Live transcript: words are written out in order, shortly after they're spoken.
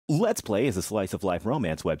Let's Play is a slice-of-life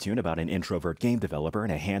romance webtoon about an introvert game developer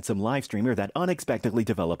and a handsome live streamer that unexpectedly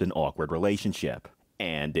developed an awkward relationship.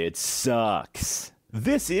 And it sucks.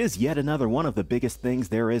 This is yet another one of the biggest things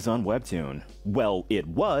there is on Webtoon. Well, it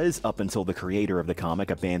was up until the creator of the comic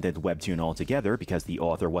abandoned Webtoon altogether because the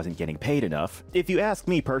author wasn't getting paid enough. If you ask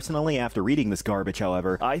me personally after reading this garbage,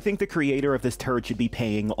 however, I think the creator of this turd should be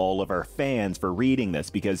paying all of our fans for reading this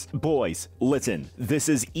because, boys, listen, this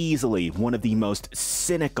is easily one of the most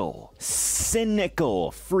cynical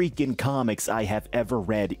freaking comics I have ever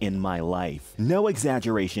read in my life. No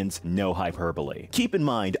exaggerations, no hyperbole. Keep in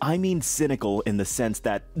mind, I mean cynical in the sense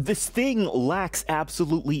that this thing lacks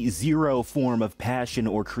absolutely zero form of passion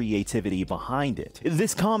or creativity behind it.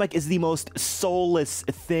 This comic is the most soulless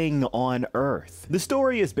thing on Earth. The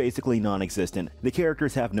story is basically non-existent. The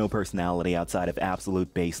characters have no personality outside of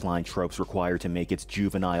absolute baseline tropes required to make its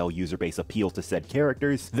juvenile user base appeal to said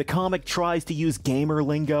characters. The comic tries to use gamer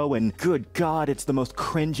lingo, and good god, it's the most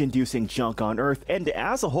cringe-inducing junk on Earth. And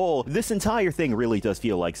as a whole, this entire thing really does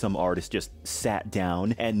feel like some artist just sat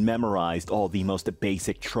down and memorized all the most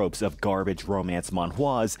basic tropes of garbage romance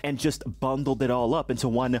manhwas and just bundled it all up into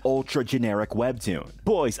one ultra-generic webtoon.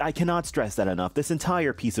 Boys, I cannot stress that enough. This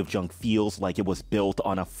entire piece of junk feels like it was built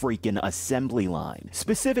on a freaking assembly line,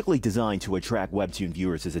 specifically designed to attract webtoon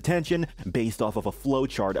viewers' attention based off of a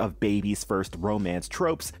flowchart of baby's first romance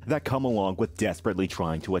tropes that come along with desperately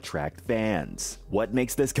trying to attract fans. What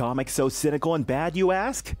makes this comic so cynical and bad, you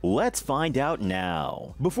ask? Let's find out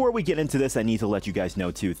now. Before we get into this, I need to let you guys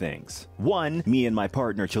know two things. One, me and my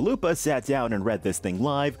partner Chalupa sat down and read this thing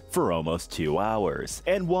live for almost 2 hours.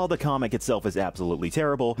 And while the comic itself is absolutely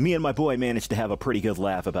terrible, me and my boy managed to have a pretty good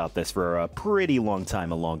laugh about this for a pretty long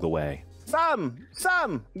time along the way. Sam,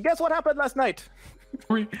 guess what happened last night?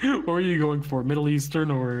 What were you going for? Middle Eastern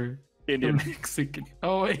or Indian? Mexican?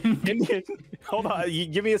 Oh, Indian. Hold on,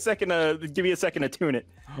 give me a second to tune it.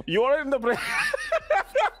 You are in the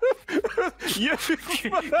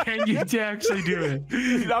Can you actually do it?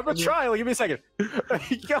 I'm gonna try. Give me a second.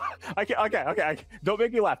 Okay. Don't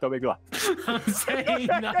make me laugh. I'm saying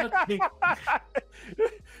nothing.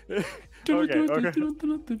 Okay.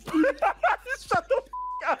 Shut the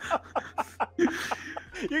f up.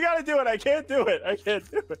 You gotta do it. I can't do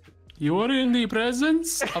it. You are in the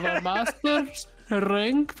presence of a master's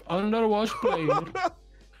rank Underwatch player.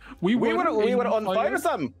 We were on fire,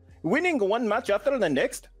 Sam. Winning one match after the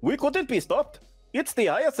next. We couldn't be stopped. It's the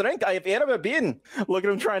highest rank I have ever been. Look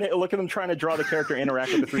at him trying to draw the character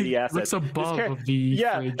interact with the 3D assets. Looks above the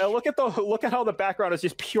fridge. Look at how the background is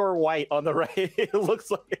just pure white on the right. It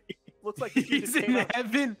looks like he's in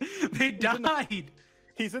heaven. They died.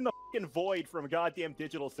 He's in the fucking void from goddamn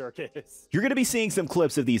Digital Circus. You're going to be seeing some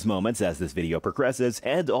clips of these moments as this video progresses,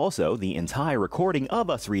 and also the entire recording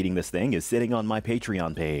of us reading this thing is sitting on my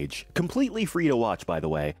Patreon page. Completely free to watch, by the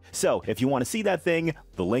way. So if you want to see that thing,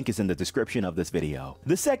 the link is in the description of this video.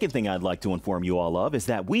 The second thing I'd like to inform you all of is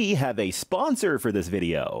that we have a sponsor for this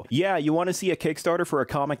video. Yeah, you want to see a Kickstarter for a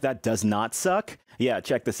comic that does not suck? Yeah,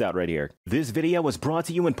 check this out right here. This video was brought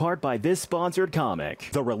to you in part by this sponsored comic,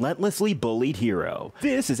 The Relentlessly Bullied Hero.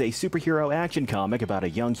 This is a superhero action comic about a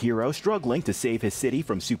young hero struggling to save his city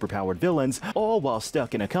from superpowered villains, all while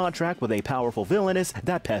stuck in a contract with a powerful villainess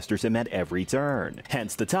that pesters him at every turn.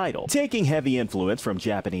 Hence the title. Taking heavy influence from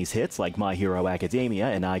Japanese hits like My Hero Academia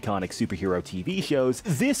and iconic superhero TV shows,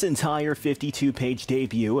 this entire 52-page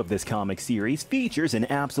debut of this comic series features an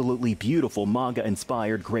absolutely beautiful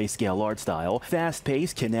manga-inspired grayscale art style,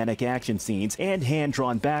 fast-paced kinetic action scenes, and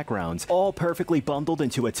hand-drawn backgrounds, all perfectly bundled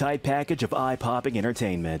into a tight package of eye-popping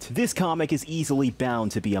entertainment. This comic is easily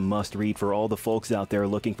bound to be a must-read for all the folks out there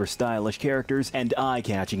looking for stylish characters and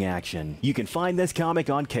eye-catching action. You can find this comic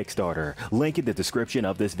on Kickstarter, link in the description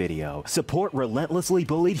of this video. Support Relentlessly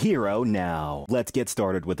Bullied Hero now. Let's get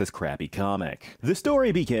started with this crappy comic. The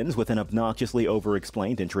story begins with an obnoxiously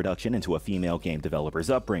over-explained introduction into a female game developer's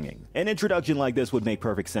upbringing. An introduction like this would make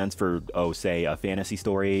perfect sense for, say, a fantasy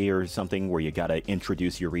story or something where you gotta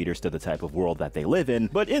introduce your readers to the type of world that they live in,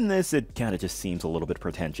 but in this, it kinda just seems a little bit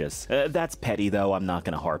pretentious. That's petty though, I'm not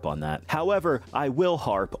gonna harp on that. However, I will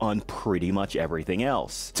harp on pretty much everything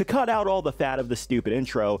else. To cut out all the fat of the stupid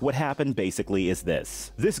intro, what happened basically is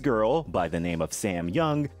this. This girl, by the name of Sam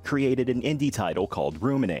Young, created an indie title called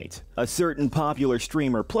Ruminate. A certain popular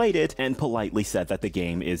streamer played it and politely said that the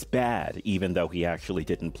game is bad, even though he actually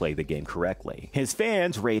didn't play the game correctly. His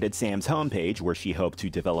fans raided Sam's homepage, where she hoped to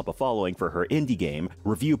develop a following for her indie game,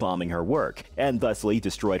 review bombing her work, and thusly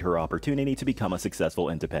destroyed her opportunity to become a successful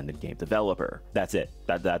independent game developer. That's it.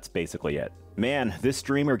 That's basically it. Man, this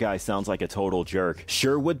streamer guy sounds like a total jerk.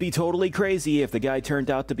 Sure would be totally crazy if the guy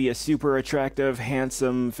turned out to be a super attractive,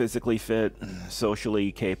 handsome, physically fit,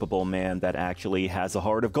 socially capable man that actually has a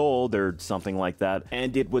heart of gold or something like that.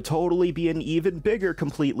 And it would totally be an even bigger,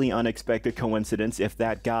 completely unexpected coincidence if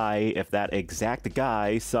that exact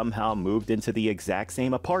guy somehow moved into the exact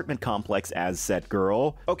same apartment complex as said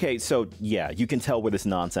girl. Okay, so yeah, you can tell where this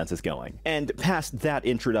nonsense is going. And past that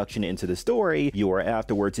introduction into the story, you are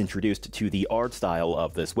afterwards introduced to the art style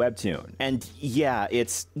of this webtoon. And yeah,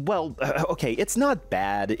 it's, well, okay, it's not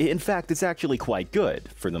bad. In fact, it's actually quite good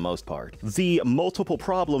for the most part. The multiple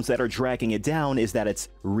problems that are dragging it down is that it's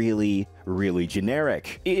really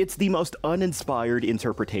generic. It's the most uninspired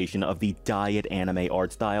interpretation of the diet anime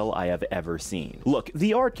art style I have ever seen. Look,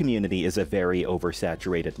 the art community is a very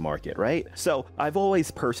oversaturated market, right? So I've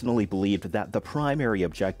always personally believed that the primary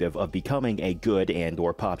objective of becoming a good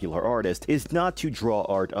and/or popular artist is not to draw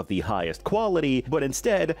art of the highest quality, but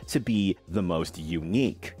instead to be the most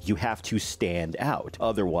unique. You have to stand out.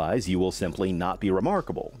 Otherwise, you will simply not be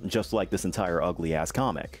remarkable, just like this entire ugly-ass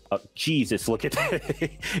comic. Jesus, look at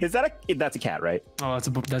that. That's a cat, right? Oh, that's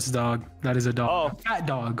a dog. That is a dog. Oh. A cat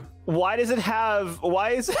dog. Why does it have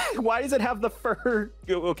the fur?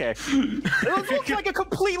 Okay. It looks like a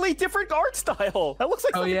completely different art style. That looks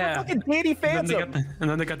like fucking Danny Phantom. And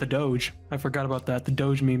then they got the Doge. I forgot about that. The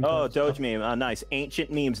Doge meme. Oh, Doge meme. Nice.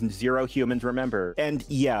 Ancient memes and zero humans remember. And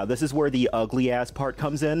yeah, this is where the ugly ass part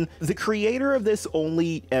comes in. The creator of this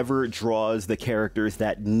only ever draws the characters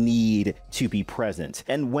that need to be present.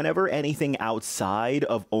 And whenever anything outside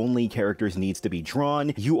of only characters needs to be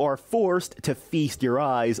drawn, you are forced to feast your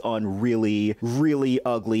eyes on really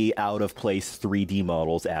ugly, out-of-place 3D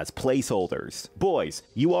models as placeholders. Boys,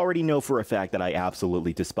 you already know for a fact that I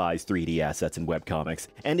absolutely despise 3D assets in webcomics,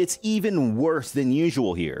 and it's even worse than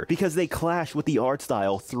usual here, because they clash with the art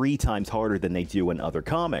style 3 times harder than they do in other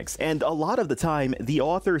comics. And a lot of the time, the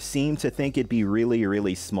authors seem to think it'd be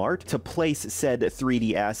really smart to place said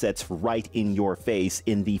 3D assets right in your face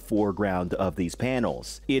in the foreground of these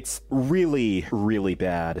panels. It's really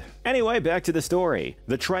bad. Anyway, back to the story.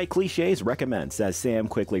 The cliches recommence as Sam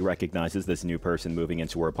quickly recognizes this new person moving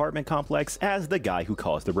into her apartment complex as the guy who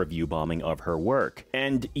caused the review bombing of her work.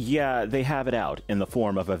 And yeah, they have it out in the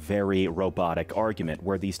form of a very robotic argument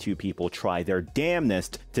where these two people try their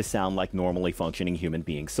damnedest to sound like normally functioning human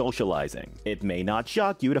beings socializing. It may not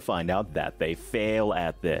shock you to find out that they fail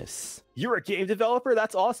at this. You're a game developer?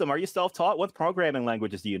 That's awesome. Are you self-taught? What programming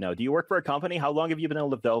languages do you know? Do you work for a company? How long have you been a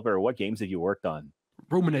developer? What games have you worked on?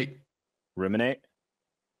 Ruminate.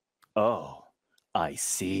 Oh, I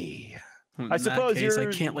see. I suppose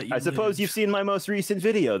you've seen my most recent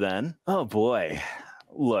video then. Oh boy.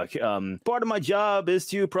 Look, part of my job is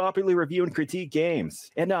to properly review and critique games,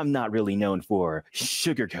 and I'm not really known for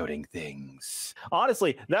sugarcoating things.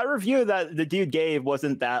 Honestly, that review that the dude gave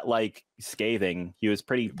wasn't that, like, scathing. He was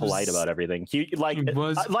pretty polite about everything.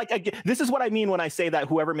 This is what I mean when I say that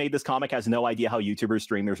whoever made this comic has no idea how YouTubers,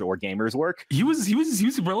 streamers, or gamers work. He was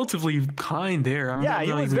relatively kind there.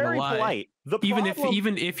 He was very polite. Even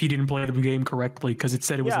if he didn't play the game correctly, because it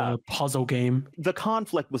said it was a puzzle game. The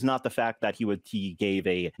conflict was not the fact that he gave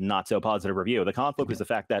a not so positive review. The conflict was the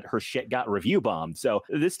fact that her shit got review bombed. So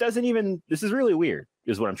this is really weird,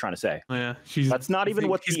 is what I'm trying to say. Yeah, that's not even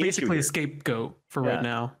what he's basically a scapegoat for right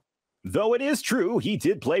now. Though it is true he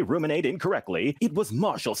did play Ruminate incorrectly, it was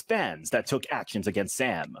Marshall's fans that took actions against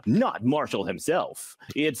Sam, not Marshall himself.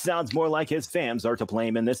 It sounds more like his fans are to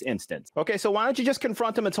blame in this instance. Okay, so why don't you just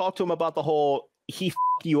confront him and talk to him about the whole he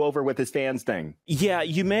f***ed you over with his fans thing? Yeah,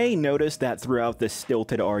 you may notice that throughout this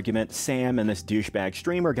stilted argument, Sam and this douchebag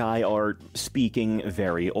streamer guy are speaking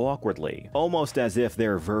very awkwardly, almost as if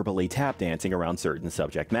they're verbally tap dancing around certain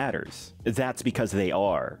subject matters. That's because they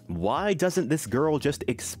are. Why doesn't this girl just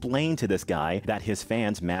explain to this guy that his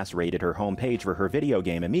fans mass raided her homepage for her video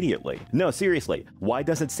game immediately? No, seriously, why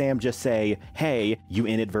doesn't Sam just say, hey, you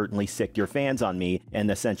inadvertently sicked your fans on me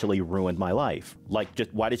and essentially ruined my life? Like,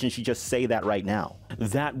 why doesn't she just say that right now?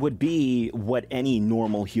 That would be what any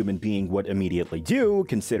normal human being would immediately do,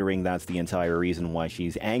 considering that's the entire reason why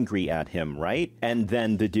she's angry at him, right? And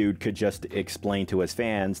then the dude could just explain to his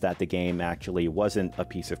fans that the game actually wasn't a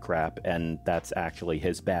piece of crap, and that's actually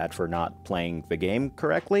his bad for not playing the game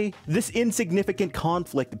correctly. This insignificant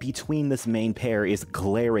conflict between this main pair is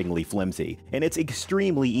glaringly flimsy, and it's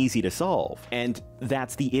extremely easy to solve. And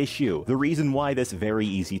that's the issue. The reason why this very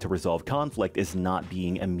easy to resolve conflict is not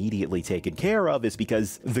being immediately taken care of is because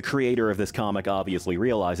because the creator of this comic obviously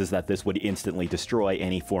realizes that this would instantly destroy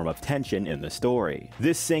any form of tension in the story.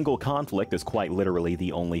 This single conflict is quite literally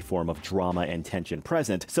the only form of drama and tension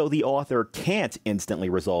present, so the author can't instantly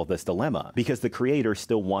resolve this dilemma, because the creator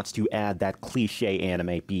still wants to add that cliche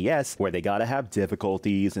anime BS where they gotta have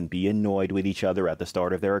difficulties and be annoyed with each other at the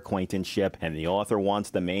start of their acquaintanceship, and the author wants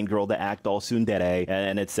the main girl to act all tsundere,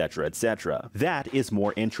 and etc, etc. That is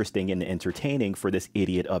more interesting and entertaining for this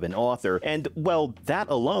idiot of an author, and well, that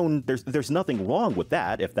alone, there's nothing wrong with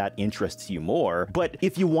that if that interests you more, but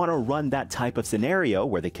if you want to run that type of scenario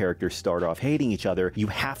where the characters start off hating each other, you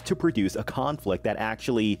have to produce a conflict that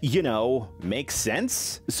actually, you know, makes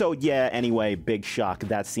sense. So yeah, anyway, big shock,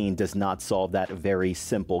 that scene does not solve that very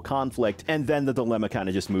simple conflict, and then the dilemma kind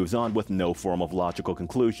of just moves on with no form of logical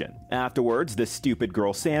conclusion. Afterwards, this stupid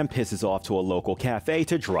girl Sam pisses off to a local cafe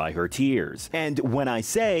to dry her tears. And when I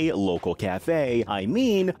say local cafe, I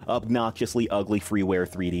mean obnoxiously ugly freeware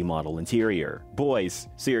 3D model interior. Boys,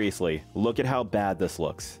 seriously, look at how bad this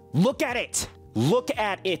looks. Look at it! Look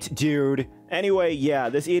at it, dude! Anyway, yeah,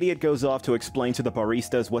 this idiot goes off to explain to the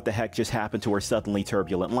baristas what the heck just happened to her suddenly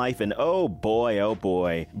turbulent life, and oh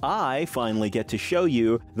boy, I finally get to show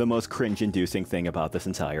you the most cringe-inducing thing about this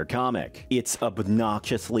entire comic. It's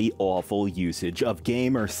obnoxiously awful usage of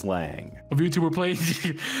gamer slang. A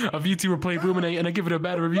VTuber played Ruminate and I give it a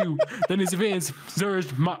bad review. Then his fans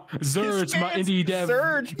surged my indie dev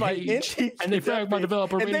page, and they fragged my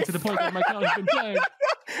developer rating to the point that my account has been flagged.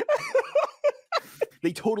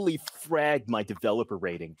 They totally fragged my developer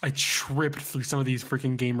rating. I tripped through some of these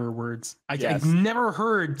freaking gamer words. I've never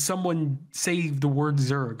heard someone say the word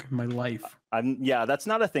Zerg in my life. Yeah, that's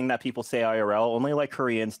not a thing that people say IRL. Only like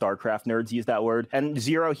Korean StarCraft nerds use that word, and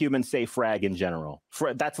zero humans say frag in general.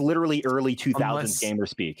 That's literally early 2000s gamer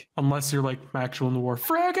speak. Unless you're like actual in the war,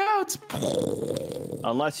 frag outs.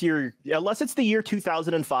 Unless it's the year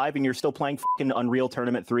 2005 and you're still playing fucking Unreal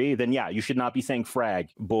Tournament 3, then yeah, you should not be saying frag.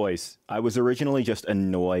 Boys, I was originally just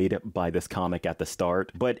annoyed by this comic at the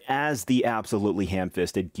start, but as the absolutely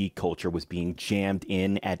ham-fisted geek culture was being jammed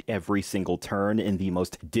in at every single turn in the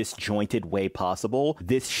most disjointed way possible,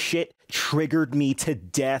 this shit triggered me to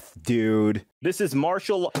death, dude. This is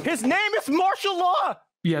martial law. His name is martial law.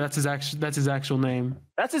 Yeah, that's his actual name.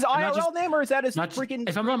 That's his IRL name, or is that his freaking...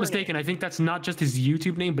 If I'm not mistaken, I think that's not just his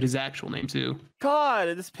YouTube name, but his actual name, too.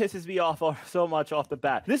 God, this pisses me off so much off the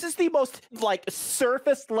bat. This is the most, like,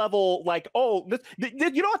 surface level, like, oh,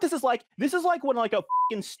 you know what this is like? This is like when, like, a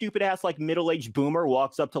fucking stupid-ass, like, middle-aged boomer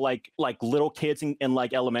walks up to, like little kids in,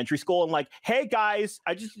 like, elementary school and, like, hey, guys,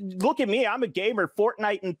 look at me. I'm a gamer.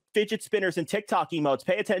 Fortnite and fidget spinners and TikTok emotes.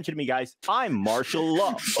 Pay attention to me, guys. I'm martial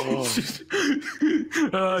law. Dude,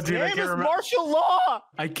 his name is martial law.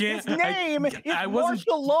 I can't. His name is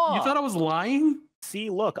martial law. You thought I was lying? See,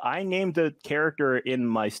 look, I named the character in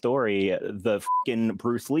my story the fucking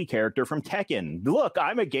Bruce Lee character from Tekken. Look,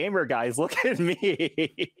 I'm a gamer, guys. Look at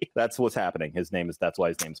me. That's what's happening. That's why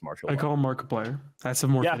his name's Martial Law. I call him Markiplier. That's a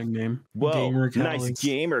more fitting name. Whoa, nice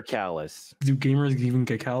gamer callus. Do gamers even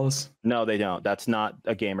get callus? No, they don't. That's not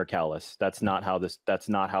a gamer callus. That's not how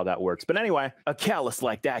that works. But anyway, a callus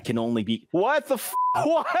like that can only be... What the f...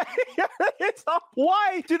 Why?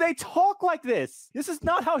 Why do they talk like this? This is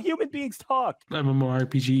not how human beings talk.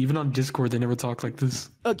 MMORPG, even on Discord, they never talk like this.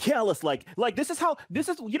 A callus, like this is,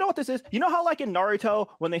 you know what this is? You know how like in Naruto,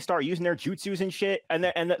 when they start using their jutsus and shit,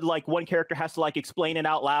 and like one character has to like explain it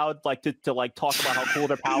out loud, like to like talk about how cool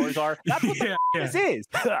their powers are? That's what this is.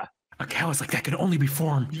 A callus like that can only be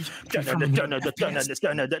formed. MOBA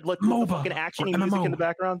fucking actiony music in the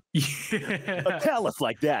background. Yeah. A callus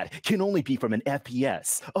like that can only be from an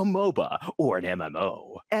FPS, a MOBA, or an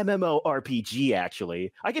MMO. MMORPG,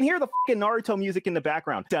 actually. I can hear the fucking Naruto music in the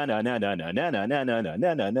background. I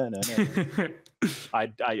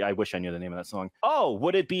wish I knew the name of that song. Oh,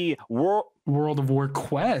 would it be World of War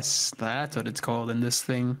Quest? That's what it's called in this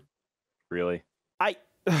thing. Really?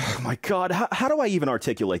 Oh my god, how do I even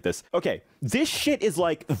articulate this? Okay, this shit is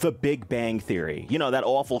like The Big Bang Theory. You know, that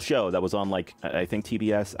awful show that was on, like, I think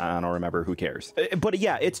TBS? I don't remember, who cares? But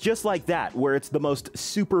yeah, it's just like that, where it's the most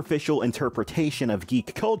superficial interpretation of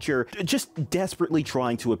geek culture, just desperately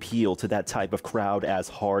trying to appeal to that type of crowd as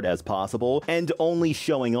hard as possible, and only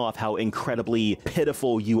showing off how incredibly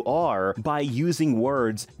pitiful you are by using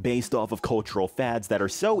words based off of cultural fads that are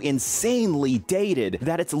so insanely dated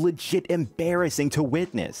that it's legit embarrassing to witness.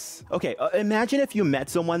 greatness. Okay, imagine if you met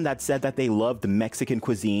someone that said that they loved Mexican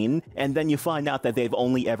cuisine, and then you find out that they've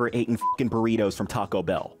only ever eaten fucking burritos from Taco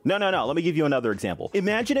Bell. No, let me give you another example.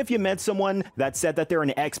 Imagine if you met someone that said that they're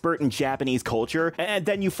an expert in Japanese culture, and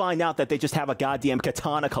then you find out that they just have a goddamn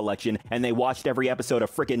katana collection, and they watched every episode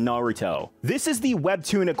of frickin' Naruto. This is the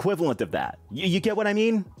Webtoon equivalent of that. You get what I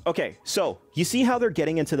mean? Okay, so, you see how they're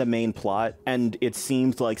getting into the main plot, and it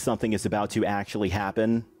seems like something is about to actually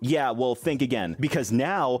happen? Yeah, well, think again, because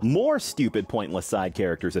now more stupid, pointless side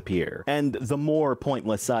characters appear. And the more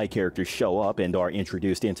pointless side characters show up and are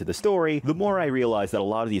introduced into the story, the more I realize that a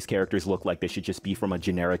lot of these characters look like they should just be from a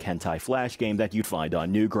generic hentai flash game that you'd find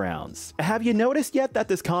on Newgrounds. Have you noticed yet that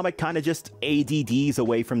this comic kind of just ADDs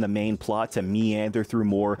away from the main plot to meander through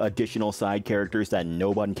more additional side characters that no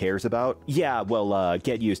one cares about? Yeah, well,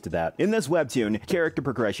 get used to that. In this webtoon, character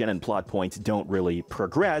progression and plot points don't really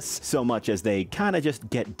progress so much as they kind of just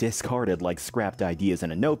get discarded like scrapped ideas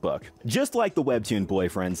in a notebook. Just like the Webtoon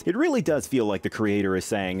boyfriends, it really does feel like the creator is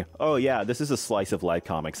saying, oh yeah, this is a slice of life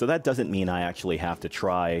comic, so that doesn't mean I actually have to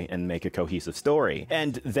try and make a cohesive story,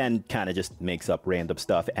 and then kind of just makes up random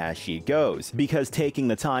stuff as she goes, because taking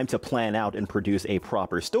the time to plan out and produce a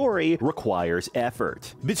proper story requires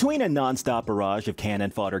effort. Between a non-stop barrage of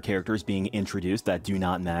cannon fodder characters being introduced that do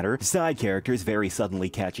not matter, side characters very suddenly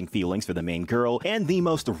catching feelings for the main girl, and the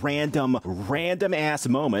most random ass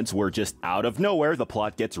moments where just out of nowhere the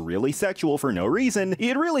plot gets really sexual for no reason,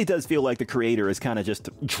 it really does feel like the creator is kind of just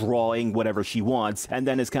drawing whatever she wants, and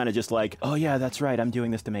then is kind of just like, oh yeah, that's right, I'm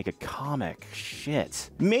doing this to make a comic.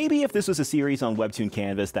 Shit. Maybe if this was a series on Webtoon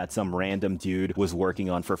Canvas that some random dude was working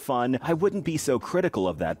on for fun, I wouldn't be so critical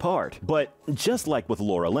of that part. But just like with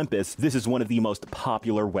Lore Olympus, this is one of the most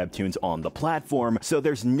popular webtoons on the platform, so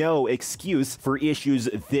there's no excuse for issues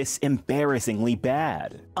this embarrassingly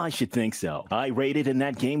bad. I should think so. I raided in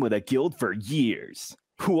that game with a guild for years.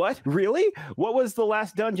 What? Really? What was the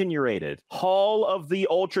last dungeon you raided? Hall of the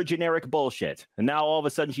ultra generic bullshit. And now all of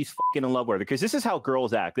a sudden she's fucking in love with her. Because this is how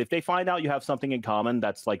girls act. If they find out you have something in common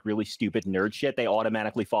that's like really stupid nerd shit, they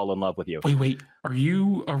automatically fall in love with you. Wait. Are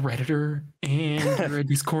you a Redditor and you're a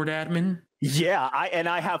Discord admin? Yeah,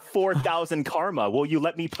 I have 4,000 karma. Will you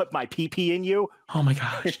let me put my PP in you? Oh my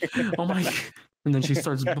gosh. Oh my... And then she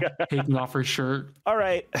starts taking off her shirt. All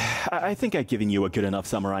right, I think I've given you a good enough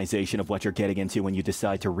summarization of what you're getting into when you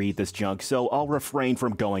decide to read this junk, so I'll refrain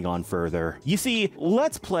from going on further. You see,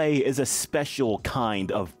 Let's Play is a special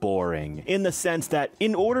kind of boring, in the sense that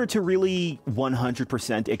in order to really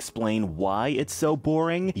 100% explain why it's so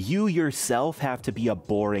boring, you yourself have to be a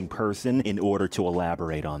boring person in order to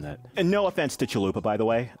elaborate on it. And no offense to Chalupa, by the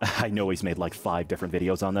way. I know he's made like 5 different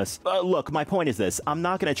videos on this. Look, my point is this. I'm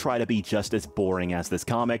not going to try to be just as boring as this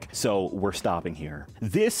comic, so we're stopping here.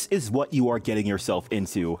 This is what you are getting yourself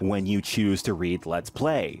into when you choose to read Let's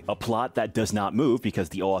Play. A plot that does not move because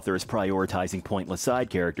the author is prioritizing pointless side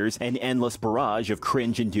characters, an endless barrage of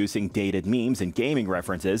cringe-inducing dated memes and gaming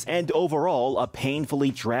references, and overall a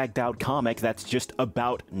painfully dragged-out comic that's just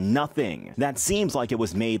about nothing. That seems like it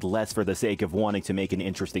was made less for the sake of wanting to make an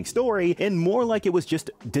interesting story, and more like it was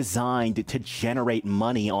just designed to generate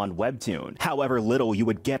money on Webtoon, however little you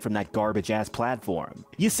would get from that garbage-ass platform.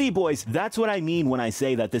 You see, boys, that's what I mean when I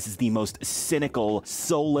say that this is the most cynical,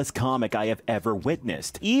 soulless comic I have ever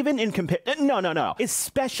witnessed. Even in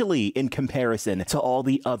especially in comparison to all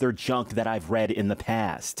the other junk that I've read in the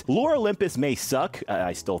past. Lore Olympus may suck,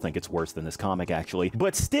 I still think it's worse than this comic actually,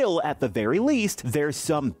 but still, at the very least, there's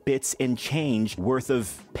some bits and change worth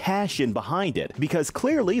of passion behind it, because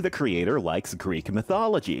clearly the creator likes Greek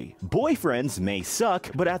mythology. Boyfriends may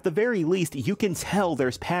suck, but at the very least, you can tell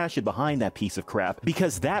there's passion behind that piece of crap,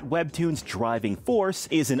 because that webtoon's driving force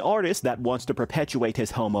is an artist that wants to perpetuate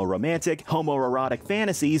his homoerotic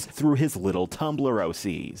fantasies through his little Tumblr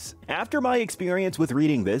OCs. After my experience with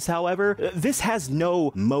reading this, however, this has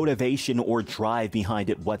no motivation or drive behind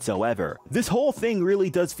it whatsoever. This whole thing really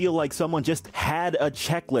does feel like someone just had a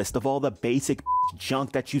checklist of all the basic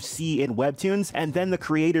junk that you see in webtoons, and then the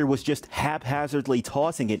creator was just haphazardly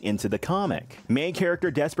tossing it into the comic. Main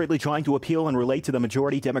character desperately trying to appeal and relate to the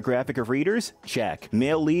majority demographic of readers? Check.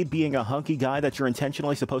 Male lead being a hunky guy that you're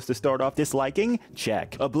intentionally supposed to start off disliking?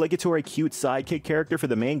 Check. Obligatory cute sidekick character for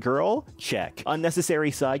the main girl? Check.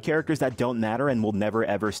 Unnecessary side characters that don't matter and will never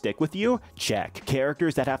ever stick with you? Check.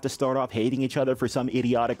 Characters that have to start off hating each other for some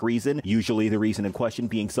idiotic reason, usually the reason in question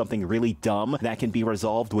being something really dumb that can be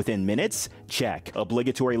resolved within minutes? Check.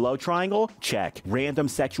 Obligatory love triangle? Check. Random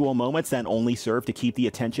sexual moments that only serve to keep the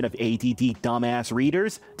attention of ADD dumbass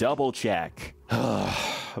readers? Double check.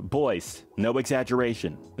 Boys, no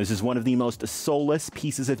exaggeration. This is one of the most soulless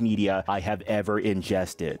pieces of media I have ever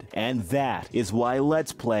ingested. And that is why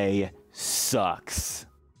Let's Play sucks.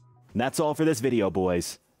 And that's all for this video,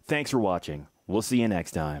 boys. Thanks for watching. We'll see you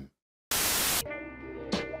next time.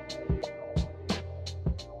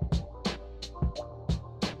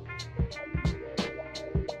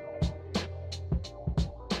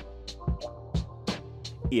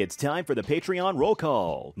 It's time for the Patreon roll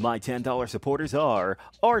call. My $10 supporters are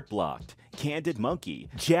Artblocked, Candid Monkey,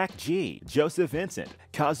 Jack G, Joseph Vincent,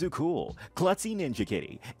 Kazu Cool, Klutzy Ninja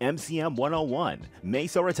Kitty, MCM 101,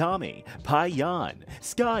 Mace Oratami, Pai Yan,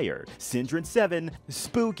 Skyer, Syndrin 7,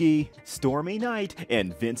 Spooky, Stormy Night,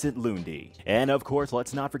 and Vincent Lundy. And of course,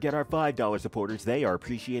 let's not forget our $5 supporters. They are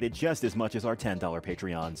appreciated just as much as our $10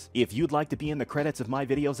 Patreons. If you'd like to be in the credits of my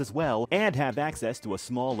videos as well, and have access to a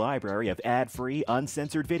small library of ad-free,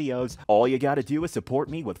 uncensored videos, all you gotta do is support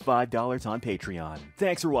me with $5 on Patreon.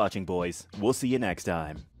 Thanks for watching, boys. We'll see you next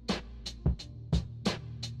time.